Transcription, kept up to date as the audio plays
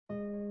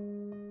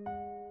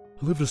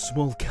I lived in a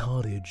small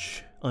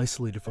cottage,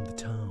 isolated from the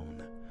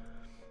town.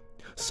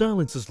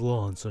 Silence is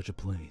law in such a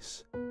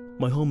place.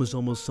 My home is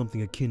almost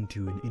something akin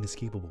to an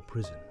inescapable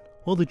prison.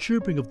 While the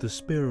chirping of the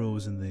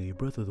sparrows and the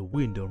breath of the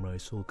wind are my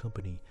sole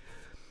company,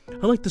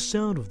 I like the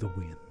sound of the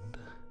wind.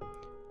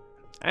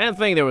 I didn't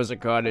think there was a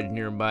cottage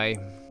nearby.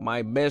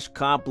 My best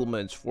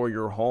compliments for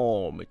your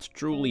home. It's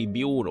truly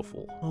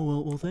beautiful.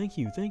 Oh, well, thank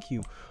you.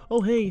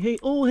 Oh,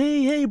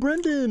 hey,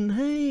 Brendan.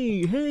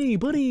 Hey,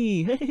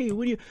 buddy. Hey,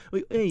 what do you...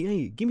 Wait,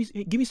 hey, give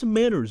me some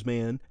manners,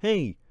 man.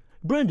 Hey,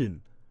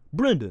 Brendan.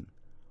 Hey,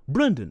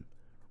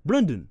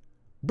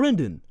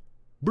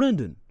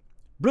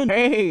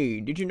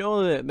 did you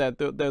know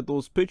that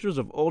those pictures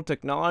of old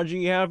technology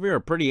you have here are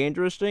pretty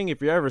interesting?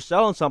 If you're ever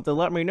selling something,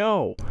 let me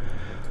know.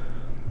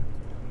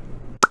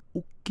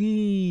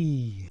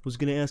 Okay. Was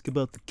gonna ask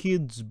about the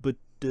kids, but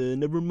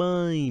never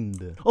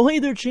mind. Oh, hey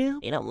there,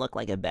 champ. You don't look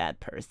like a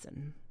bad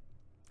person.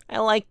 I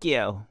like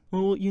you.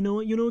 Oh, you know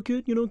what,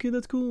 kid?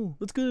 That's cool.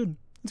 That's good.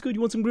 You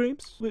want some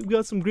grapes? We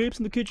got some grapes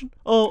in the kitchen.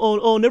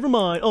 Oh, never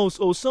mind. Oh,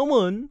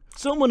 someone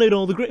ate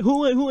all the grapes.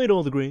 Who ate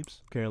all the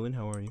grapes? Carolyn,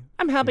 how are you?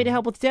 I'm happy to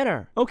help with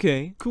dinner.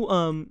 Okay, cool.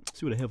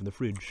 See what I have in the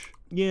fridge.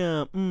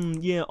 Yeah,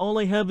 all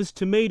I have is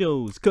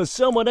tomatoes, 'cause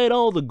someone ate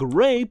all the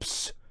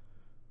grapes.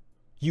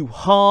 You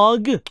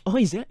hog! Oh,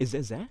 is that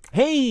Zach?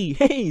 Hey,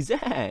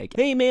 Zach!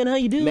 Hey, man, how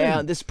you doing?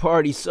 Man, this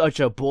party's such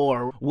a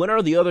bore. When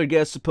are the other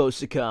guests supposed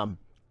to come?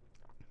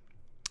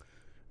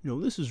 You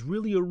know, this is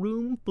really a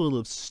room full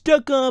of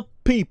stuck-up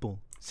people.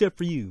 Except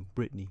for you,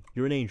 Brittany.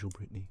 You're an angel,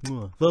 Brittany.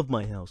 Mwah. Love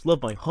my house,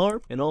 love my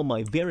harp, and all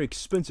my very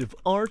expensive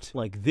art,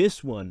 like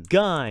this one.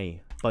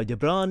 Guy, by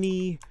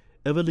Debrani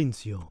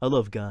Evalencio. I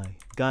love Guy.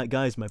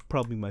 Guy is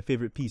probably my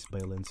favorite piece by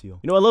Elencio.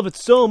 You know, I love it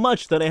so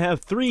much that I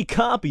have 3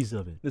 copies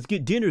of it. Let's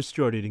get dinner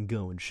started and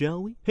going,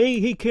 shall we?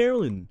 Hey,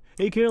 Carolyn.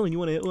 Hey, Carolyn, you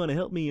wanna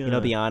help me? You know,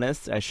 to be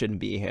honest, I shouldn't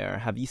be here.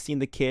 Have you seen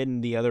the kid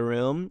in the other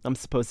room? I'm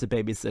supposed to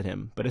babysit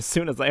him, but as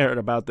soon as I heard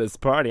about this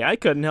party, I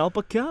couldn't help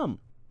but come.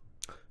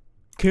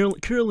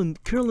 Carolyn,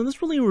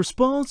 that's really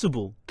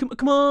irresponsible.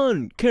 Come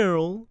on,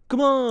 Carol. Come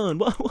on.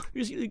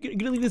 You're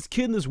gonna leave this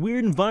kid in this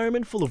weird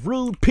environment full of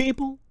rude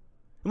people?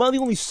 Am I the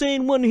only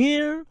sane one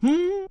here?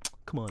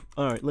 Come on.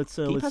 All right, let's.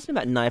 Can you pass me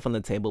that knife on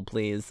the table,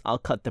 please? I'll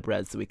cut the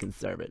bread so we can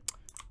serve it.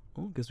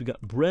 Oh, guess we got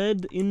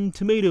bread and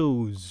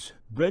tomatoes.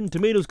 Bread and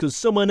tomatoes, 'cause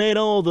someone ate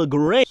all the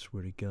grapes.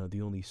 Swear to God,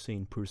 the only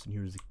sane person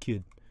here is a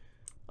kid.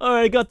 All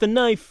right, I got the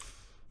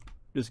knife.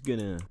 Just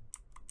gonna.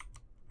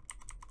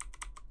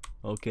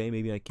 Okay,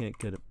 maybe I can't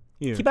cut it.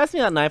 Here. Can you pass me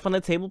that knife on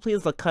the table,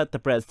 please? I'll cut the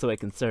bread so I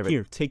can serve it.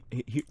 Here, take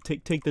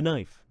the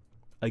knife.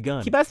 I got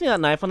it. Can you pass me that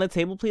knife on the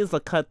table, please? I'll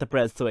cut the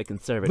bread so I can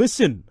serve it.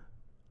 Listen,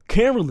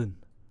 Carolyn,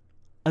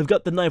 I've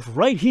got the knife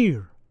right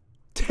here.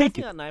 Take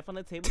it. Take the knife.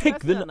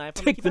 Take the knife.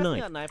 Take the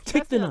knife.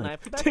 Take the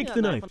knife.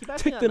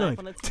 Take the knife.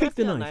 Take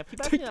the knife.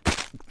 Take.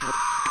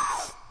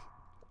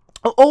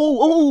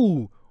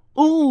 Oh!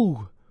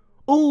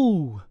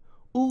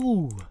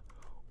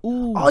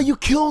 Oh, you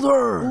killed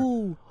her!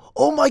 Ooh.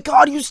 Oh my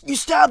God, you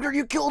stabbed her,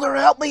 you killed her,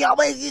 help me,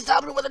 you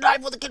stabbed her with a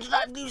knife, with a kitchen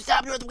knife, you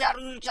stabbed her with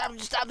you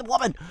stabbed the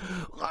woman.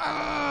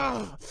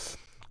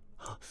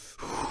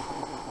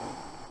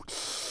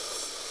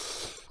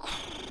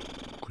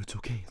 It's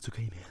okay,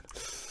 man.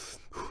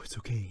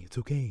 It's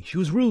okay. She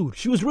was rude.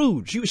 She was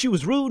rude,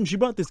 and she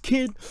brought this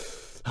kid.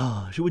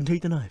 She wouldn't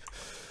take the knife.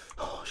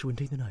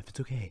 It's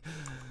okay.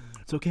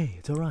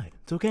 It's alright.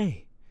 It's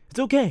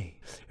okay.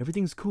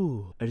 Everything's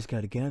cool. I just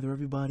gotta gather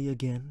everybody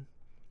again.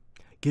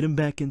 Get them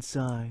back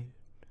inside.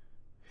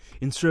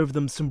 And serve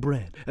them some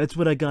bread. That's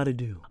what I gotta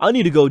do. I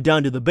need to go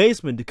down to the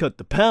basement to cut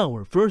the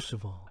power, first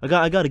of all. I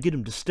gotta get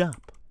him to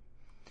stop.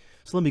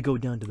 So let me go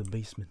down to the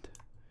basement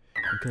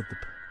and cut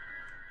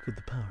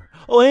the power.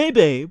 Oh, hey,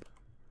 babe.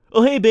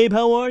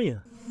 How are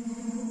you?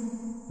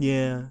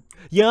 Yeah,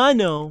 I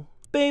know.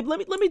 Babe,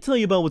 let me tell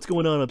you about what's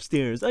going on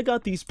upstairs. I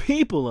got these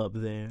people up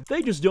there.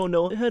 They just don't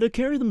know how to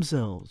carry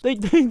themselves. They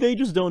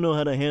just don't know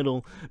how to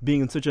handle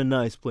being in such a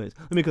nice place.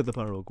 Let me cut the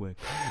power real quick.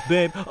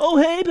 Babe. Oh,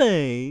 hey,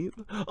 babe.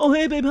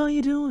 How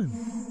you doing?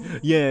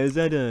 Yeah, is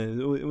that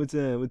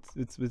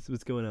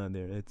what's going on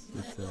there? It's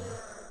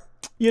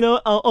you know,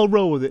 I'll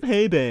roll with it.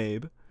 Hey,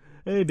 babe,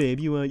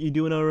 you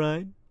doing all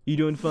right? You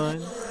doing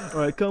fine?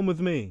 All right, come with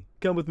me,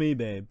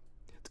 babe.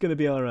 It's gonna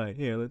be all right.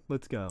 Here,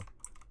 let's go.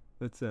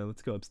 Let's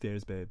go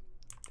upstairs, babe.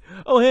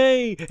 Oh,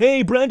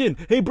 hey, Brendan,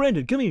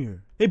 come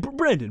here. Hey,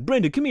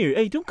 Brendan, come here.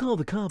 Hey, don't call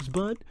the cops,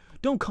 bud.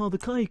 Don't call the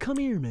cops. Hey, come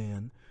here,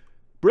 man.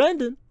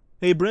 Brendan.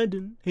 Hey,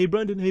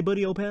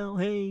 buddy, old pal.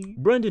 Hey,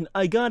 Brendan,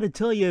 I gotta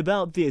tell you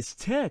about this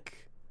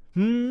tech.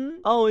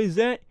 Oh, is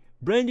that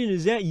Brendan?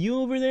 Is that you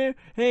over there?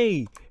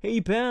 Hey,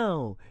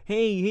 pal.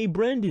 Hey,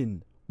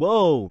 Brendan.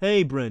 Whoa.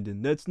 Hey,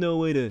 Brendan, that's no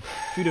way to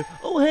treat her.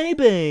 Oh, hey,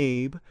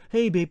 babe.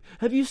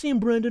 Have you seen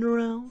Brendan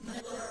around?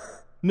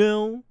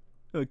 No?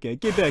 Okay,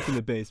 get back in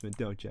the basement,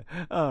 don't ya?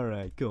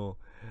 Alright, cool.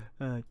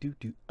 I'm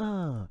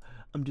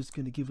just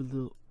gonna give a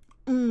little,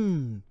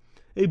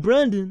 Hey,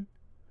 Brendan,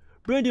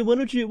 Brandon, why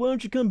don't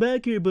you come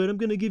back here, bud? I'm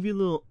gonna give you a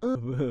little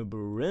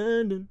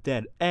Brandon.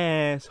 That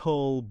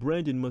asshole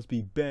Brandon must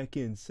be back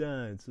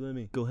inside, so let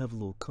me go have a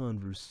little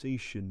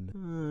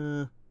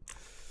conversation.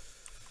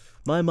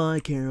 My,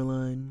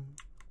 Caroline.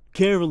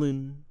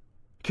 Caroline.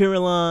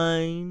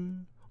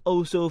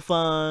 Oh, so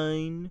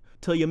fine.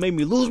 Till you made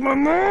me lose my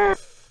mind.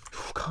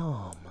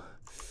 Calm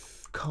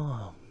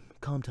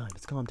time.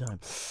 It's calm time.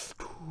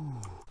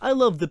 I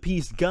love the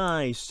piece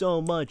Guy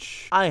so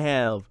much. I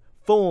have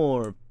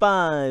 4,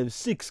 5,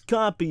 6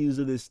 copies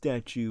of this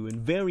statue in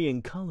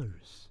varying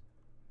colors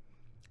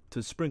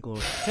to sprinkle.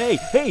 Hey,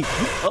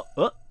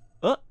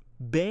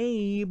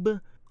 babe,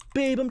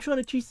 I'm trying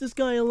to teach this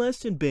guy a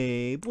lesson,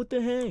 babe. What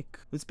the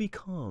heck? Let's be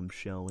calm,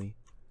 shall we?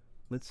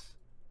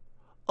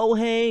 Oh,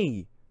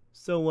 hey.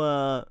 So,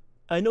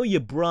 I know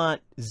you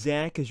brought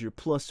Zach as your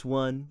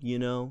 +1, you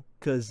know,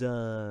 'cause,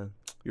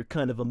 you're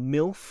kind of a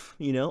MILF,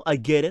 you know? I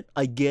get it.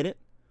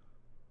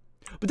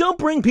 But don't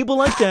bring people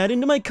like that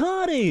into my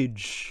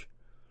cottage!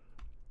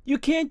 You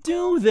can't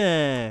do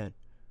that!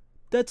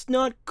 That's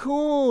not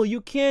cool! You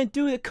can't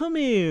do it! Come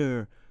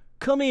here!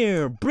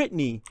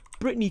 Brittany,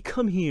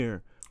 come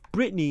here!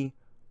 Brittany,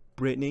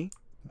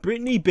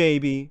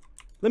 baby!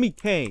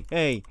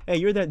 Hey,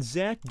 you're that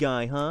Zach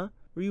guy, huh?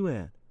 Where you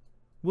at?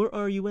 Where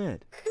are you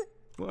at?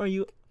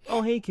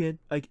 Oh, hey, kid.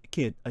 I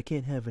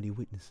can't have any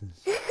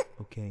witnesses,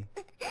 okay?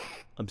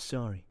 I'm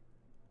sorry,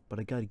 but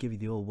I gotta give you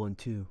the old one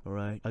too,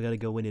 alright? I gotta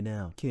go in and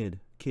out. Kid,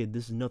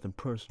 this is nothing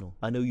personal.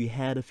 I know you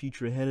had a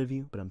future ahead of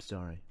you, but I'm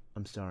sorry,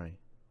 I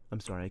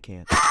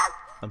can't.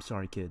 I'm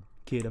sorry, kid.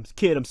 I'm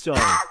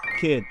sorry.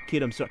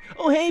 Kid, I'm sorry.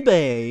 Oh, hey,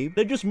 babe!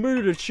 They just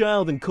murdered a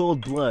child in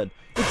cold blood.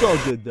 It's all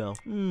good, though.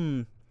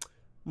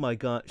 My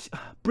gosh.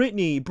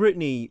 Brittany,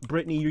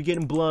 you're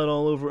getting blood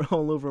all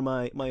over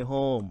my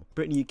home.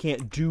 Brittany, you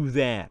can't do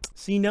that.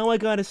 See, now I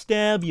gotta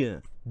stab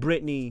you.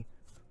 Brittany.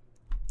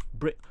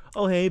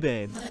 Oh, hey,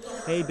 babe.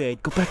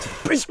 Go back to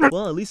the basement.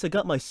 Well, at least I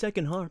got my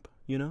second harp,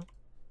 you know?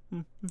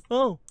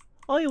 Oh,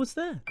 yeah, what's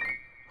that?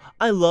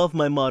 I love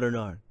my modern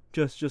art.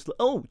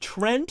 Oh,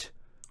 Trent,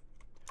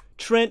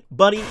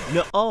 buddy.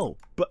 No,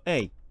 but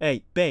hey,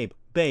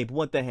 babe,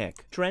 what the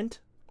heck? Trent,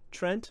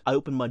 I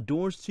opened my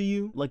doors to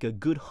you like a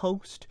good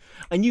host,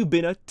 and you've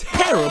been a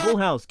terrible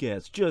house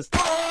guest. Just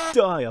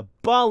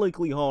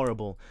diabolically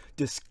horrible.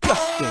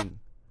 Disgusting.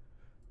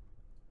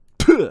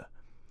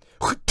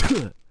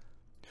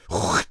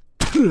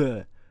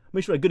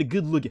 Make sure I get a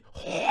good look at.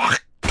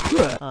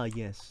 Ah,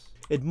 yes.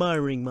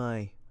 Admiring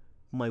my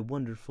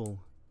wonderful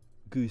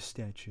goose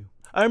statue.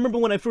 I remember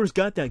when I first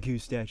got that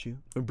goose statue,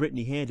 when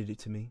Brittany handed it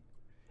to me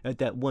at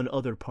that one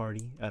other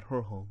party at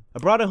her home. I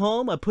brought it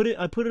home, I put it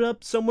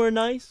up somewhere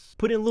nice,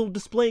 put it in a little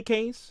display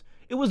case.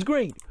 It was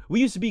great. We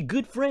used to be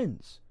good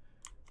friends.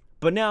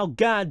 But now,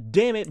 god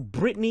damn it,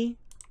 Brittany,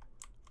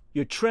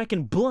 you're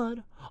tracking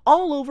blood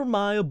all over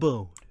my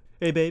abode.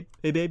 Hey babe,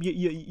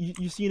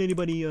 you seen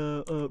anybody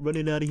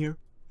running out of here?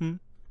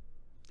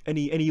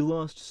 Any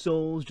lost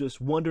souls just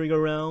wandering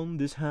around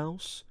this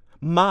house?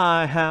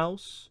 My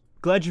house?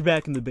 Glad you're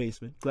back in the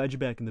basement.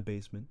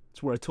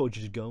 It's where I told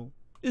you to go.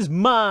 This is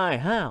my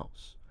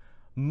house.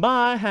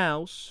 My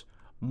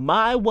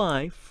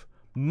wife,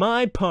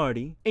 my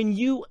party, and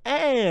you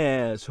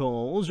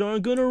assholes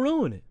aren't gonna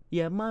ruin it.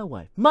 Yeah, my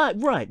wife. My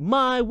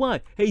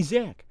wife. Hey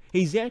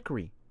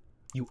Zachary.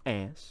 You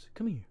ass.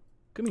 Come here.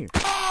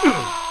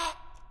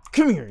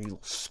 Come here, you little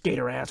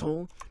skater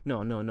asshole.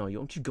 No,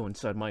 don't you go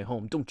inside my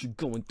home. Don't you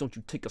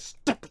take a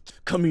step.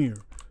 Come here.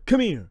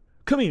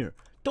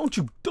 Don't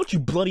you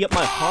bloody up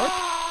my heart.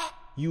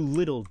 You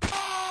little.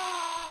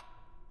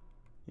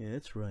 Yeah,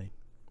 that's right.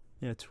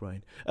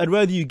 I'd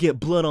rather you get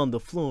blood on the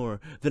floor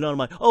than on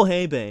my. Oh,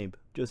 hey, babe.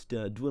 Just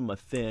doing my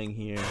thing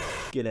here.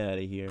 Get out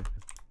of here.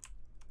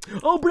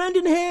 Oh,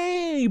 Brandon,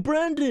 hey!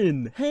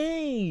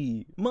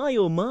 My,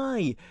 oh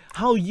my.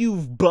 How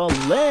you've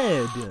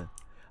bled.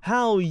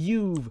 How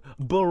you've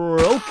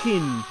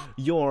broken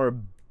your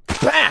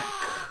back!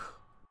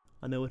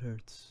 I know it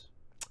hurts.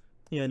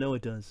 Yeah, I know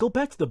it does. Go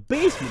back to the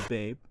basement,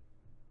 babe.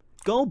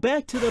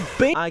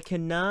 I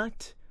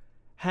cannot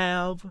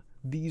have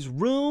these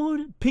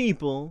rude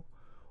people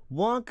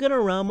walking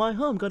around my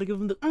home. Gotta give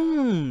them the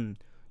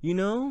you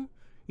know,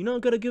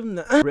 gotta give them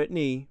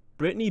the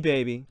Brittany,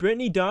 baby.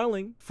 Brittany,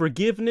 darling.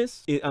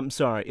 Forgiveness. I'm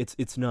sorry.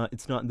 It's not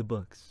in the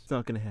books. It's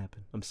not gonna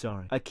happen. I'm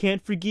sorry. I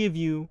can't forgive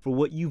you for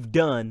what you've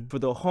done, for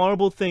the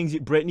horrible things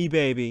Brittany,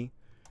 baby.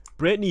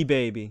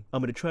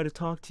 I'm gonna try to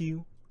talk to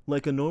you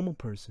like a normal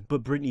person.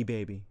 But Brittany,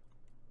 baby.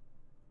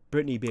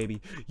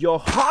 You're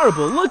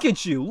horrible. Look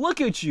at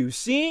you.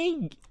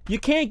 See? You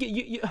can't get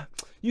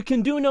you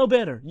can do no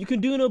better.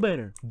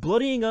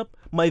 Bloodying up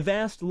my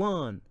vast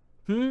lawn.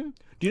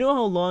 Do you know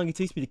how long it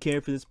takes me to care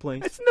for this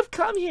place? I shouldn't have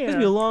come here. It takes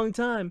me a long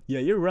time. Yeah,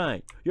 you're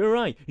right.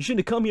 You shouldn't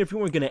have come here if you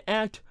weren't gonna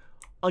act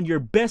on your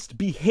best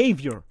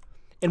behavior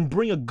and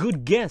bring a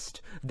good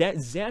guest. That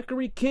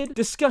Zachary kid,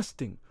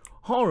 disgusting,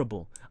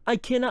 horrible. I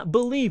cannot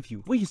believe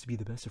you. We used to be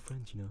the best of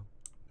friends, you know.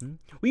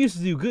 We used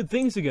to do good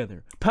things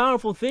together,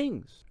 powerful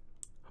things.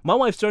 My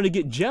wife's starting to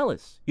get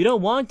jealous. You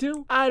don't want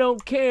to? I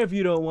don't care if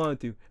you don't want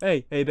to.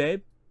 Hey,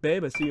 babe.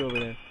 Babe, I see you over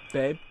there.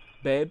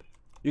 Babe.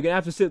 You're gonna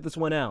have to sit this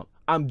one out.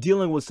 I'm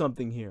dealing with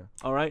something here,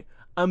 alright?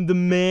 I'm the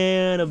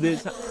man of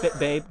this.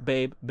 Babe.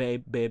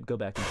 Go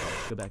back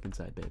inside. Go back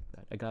inside, babe.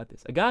 I got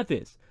this.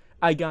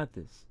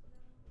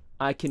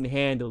 I can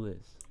handle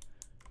this.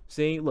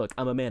 See? Look,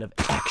 I'm a man of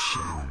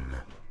action.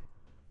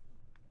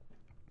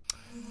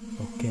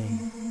 Okay,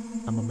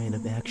 I'm a man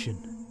of action.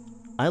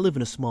 I live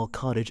in a small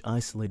cottage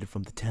isolated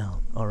from the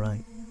town,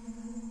 alright?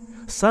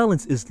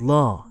 Silence is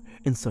law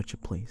in such a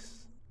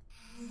place.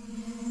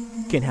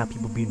 Can't have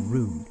people being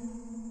rude.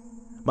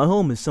 My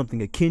home is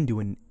something akin to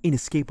an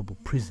inescapable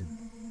prison.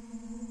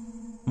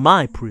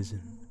 My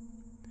prison.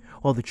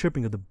 While the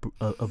chirping of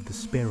the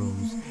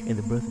sparrows and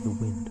the breath of the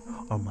wind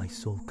are my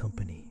sole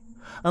company.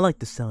 I like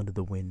the sound of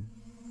the wind.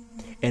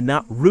 And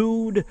not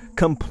rude,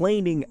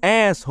 complaining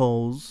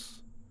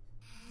assholes.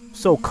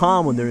 So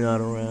calm when they're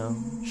not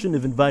around. Shouldn't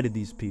have invited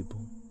these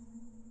people.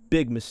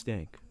 Big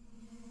mistake.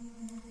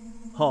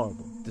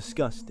 Horrible.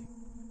 Disgusting.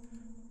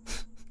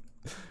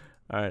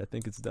 Alright, I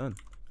think it's done.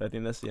 I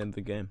think that's the end of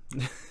the game.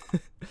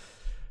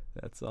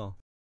 That's all.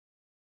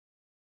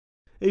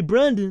 Hey,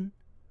 Brandon,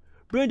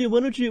 why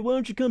don't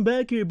you come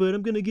back here, bud?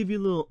 I'm gonna give you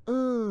a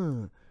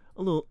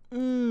little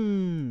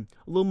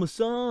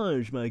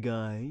massage, my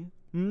guy.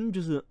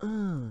 Just a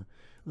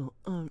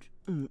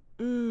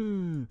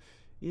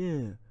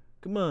yeah.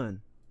 Come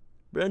on,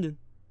 Brandon.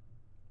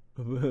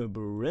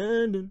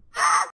 Brandon.